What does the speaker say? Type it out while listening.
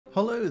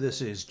Hello,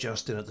 this is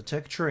Justin at the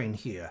Tech Train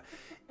here.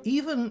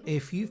 Even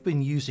if you've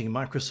been using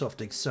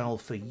Microsoft Excel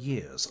for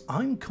years,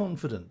 I'm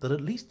confident that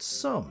at least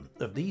some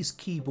of these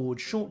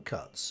keyboard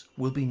shortcuts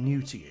will be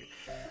new to you.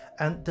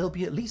 And there'll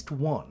be at least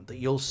one that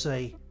you'll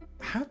say,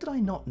 how did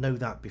I not know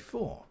that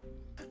before?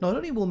 Not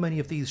only will many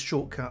of these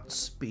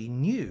shortcuts be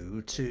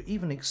new to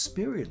even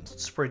experienced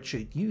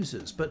spreadsheet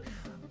users, but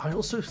I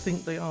also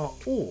think they are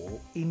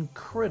all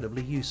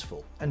incredibly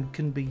useful and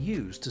can be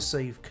used to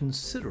save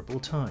considerable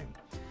time.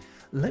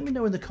 Let me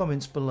know in the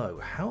comments below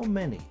how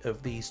many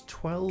of these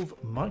 12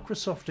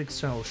 Microsoft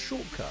Excel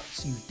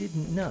shortcuts you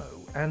didn't know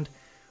and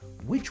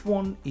which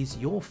one is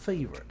your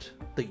favorite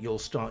that you'll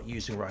start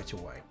using right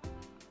away.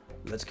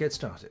 Let's get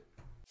started.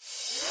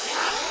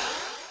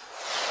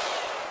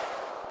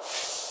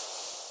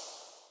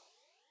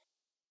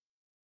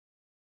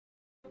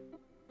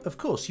 Of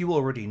course, you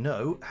already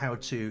know how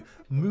to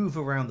move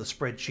around the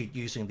spreadsheet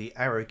using the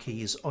arrow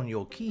keys on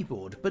your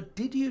keyboard, but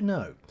did you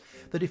know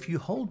that if you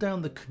hold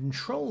down the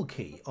Control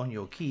key on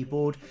your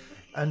keyboard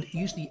and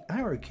use the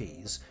arrow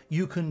keys,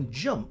 you can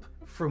jump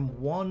from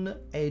one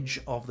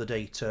edge of the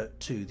data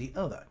to the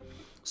other?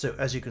 So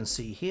as you can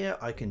see here,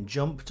 I can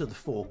jump to the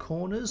four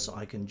corners,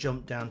 I can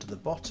jump down to the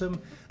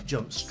bottom,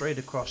 jump straight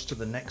across to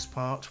the next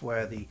part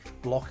where the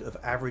block of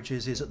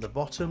averages is at the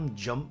bottom,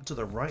 jump to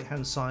the right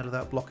hand side of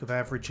that block of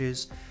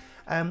averages,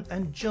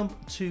 and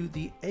jump to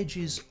the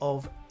edges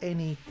of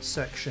any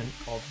section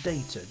of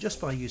data just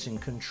by using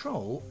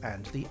Control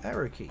and the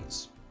arrow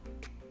keys.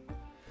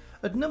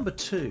 At number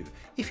 2,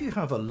 if you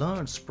have a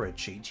large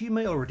spreadsheet, you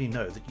may already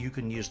know that you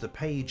can use the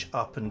page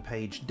up and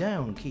page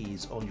down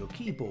keys on your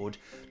keyboard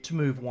to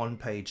move one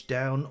page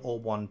down or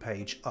one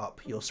page up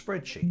your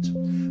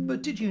spreadsheet.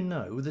 But did you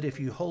know that if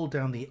you hold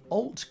down the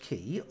Alt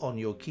key on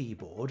your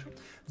keyboard,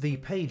 the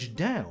page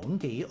down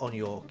key on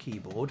your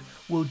keyboard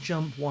will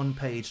jump one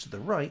page to the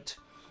right,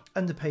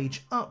 and the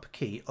page up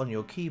key on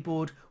your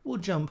keyboard will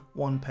jump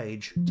one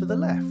page to the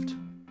left?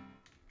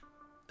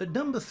 At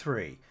number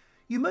 3,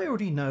 you may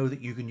already know that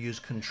you can use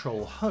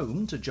Control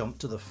Home to jump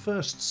to the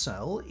first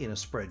cell in a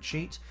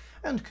spreadsheet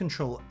and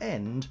Control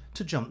End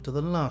to jump to the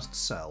last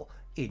cell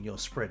in your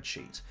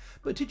spreadsheet.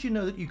 But did you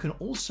know that you can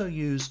also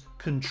use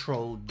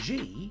Control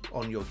G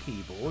on your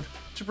keyboard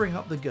to bring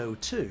up the Go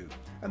To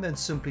and then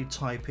simply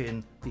type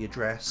in the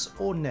address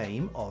or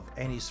name of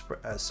any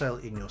cell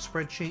in your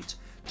spreadsheet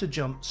to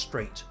jump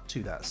straight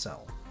to that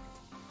cell?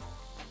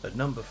 At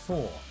number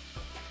 4,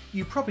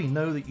 you probably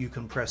know that you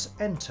can press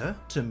Enter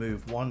to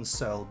move one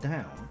cell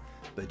down,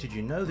 but did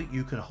you know that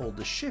you can hold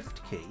the Shift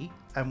key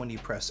and when you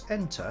press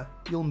Enter,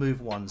 you'll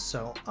move one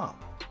cell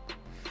up?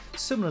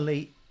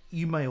 Similarly,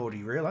 you may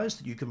already realize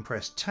that you can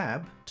press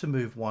Tab to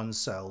move one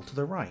cell to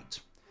the right,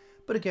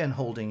 but again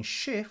holding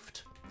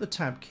Shift, the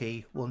Tab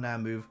key will now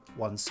move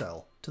one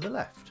cell to the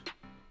left.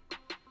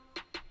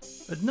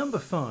 At number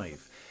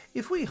 5,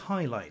 if we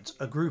highlight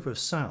a group of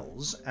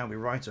cells and we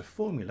write a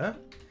formula,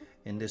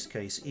 in this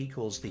case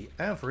equals the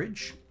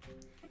average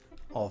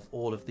of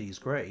all of these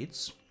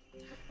grades,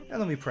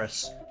 and then we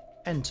press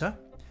Enter,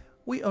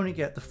 we only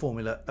get the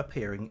formula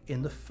appearing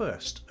in the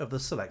first of the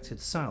selected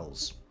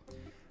cells.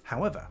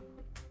 However,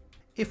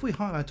 if we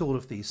highlight all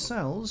of these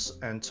cells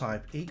and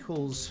type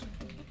equals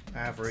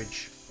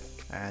average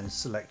and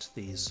select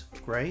these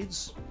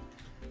grades,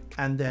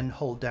 and then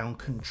hold down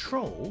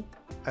Control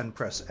and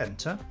press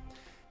Enter,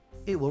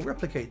 it will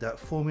replicate that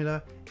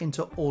formula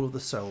into all of the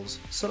cells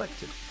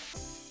selected.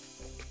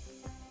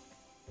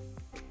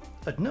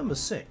 At number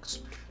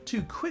 6,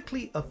 to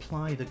quickly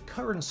apply the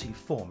currency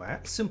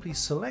format, simply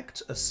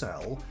select a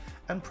cell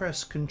and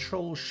press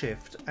Control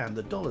Shift and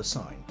the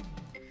 $sign.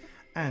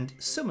 And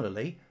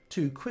similarly,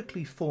 to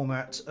quickly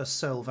format a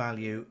cell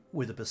value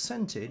with a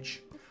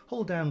percentage,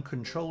 hold down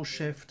Control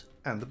Shift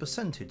and the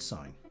percentage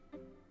sign.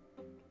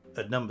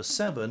 At number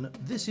 7,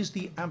 this is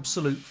the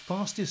absolute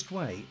fastest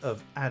way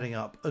of adding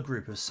up a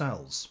group of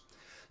cells.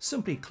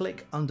 Simply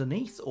click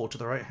underneath or to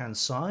the right hand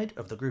side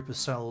of the group of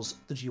cells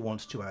that you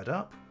want to add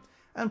up,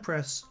 and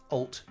press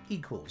Alt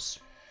equals,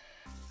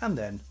 and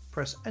then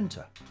press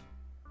Enter.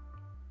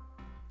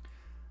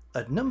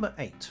 At number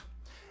 8,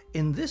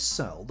 in this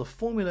cell the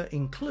formula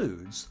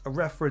includes a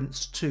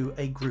reference to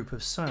a group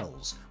of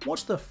cells.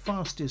 What's the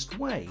fastest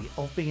way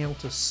of being able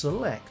to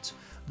select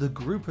the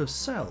group of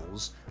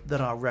cells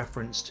that are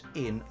referenced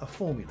in a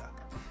formula?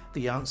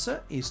 The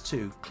answer is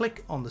to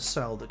click on the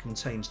cell that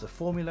contains the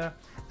formula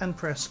and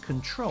press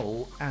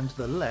Control and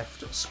the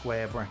left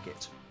square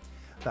bracket.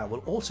 That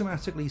will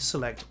automatically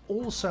select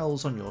all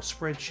cells on your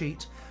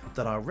spreadsheet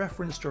that are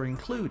referenced or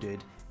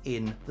included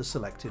in the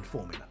selected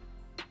formula.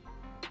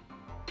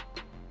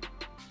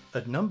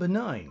 At number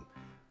 9,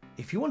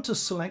 if you want to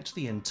select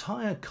the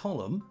entire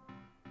column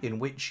in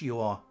which you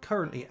are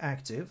currently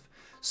active,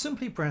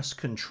 simply press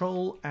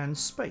Control and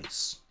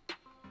space.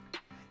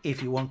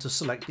 If you want to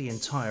select the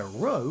entire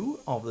row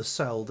of the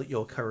cell that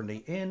you're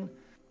currently in,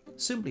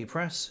 simply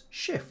press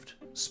Shift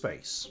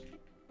space.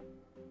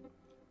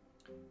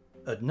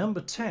 At number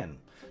 10,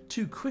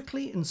 to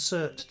quickly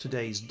insert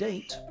today's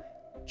date,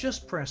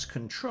 just press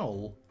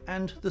Control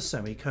and the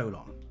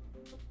semicolon.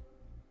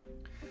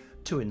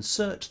 To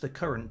insert the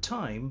current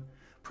time,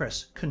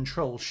 press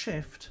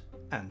Ctrl-Shift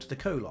and the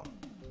colon.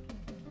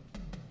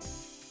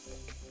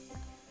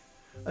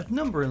 At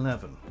number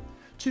 11,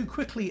 to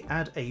quickly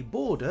add a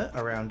border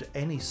around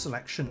any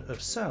selection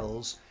of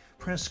cells,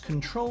 press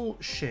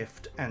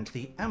Ctrl-Shift and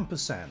the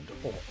ampersand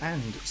or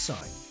and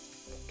sign.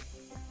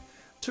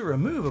 To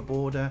remove a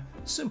border,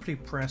 simply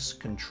press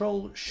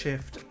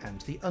Ctrl-Shift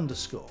and the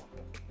underscore.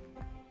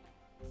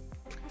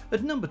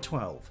 At number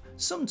 12,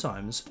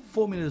 sometimes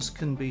formulas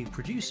can be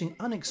producing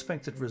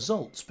unexpected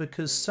results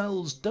because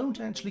cells don't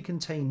actually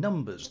contain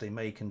numbers. They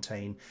may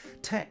contain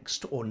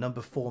text or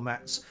number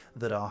formats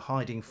that are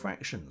hiding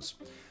fractions.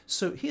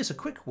 So here's a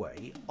quick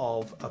way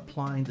of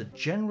applying the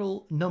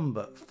general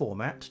number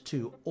format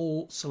to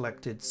all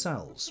selected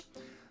cells.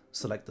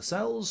 Select the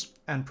cells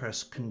and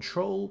press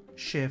Ctrl,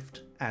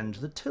 Shift and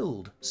the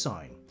tilde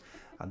sign.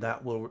 And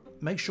that will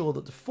make sure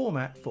that the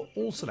format for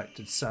all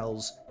selected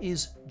cells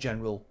is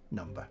general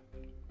number.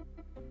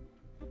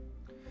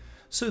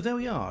 So there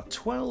we are,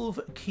 12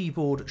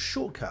 keyboard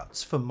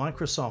shortcuts for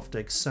Microsoft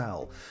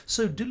Excel.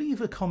 So do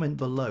leave a comment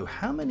below.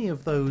 How many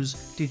of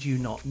those did you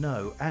not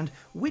know? And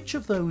which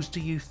of those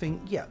do you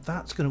think, yeah,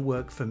 that's going to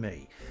work for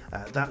me?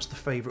 That's the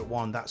favorite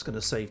one, that's going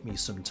to save me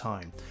some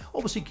time.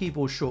 Obviously,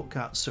 keyboard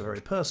shortcuts are very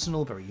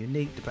personal, very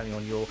unique, depending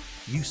on your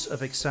use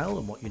of Excel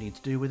and what you need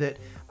to do with it.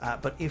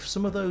 But if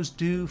some of those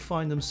do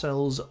find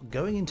themselves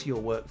going into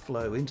your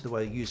workflow, into the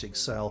way you use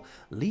Excel,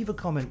 leave a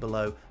comment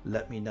below,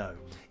 let me know.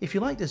 If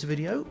you like this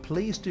video,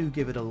 please do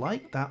give it a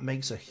like. That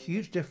makes a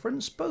huge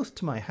difference, both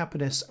to my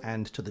happiness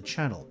and to the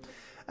channel.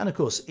 And of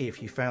course,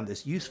 if you found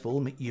this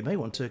useful, you may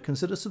want to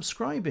consider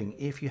subscribing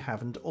if you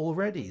haven't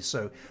already.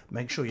 So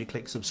make sure you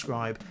click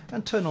subscribe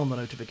and turn on the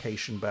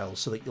notification bell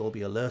so that you'll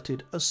be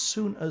alerted as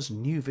soon as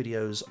new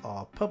videos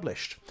are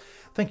published.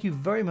 Thank you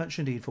very much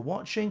indeed for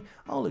watching.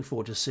 I'll look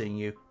forward to seeing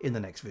you in the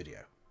next video.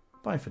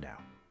 Bye for now.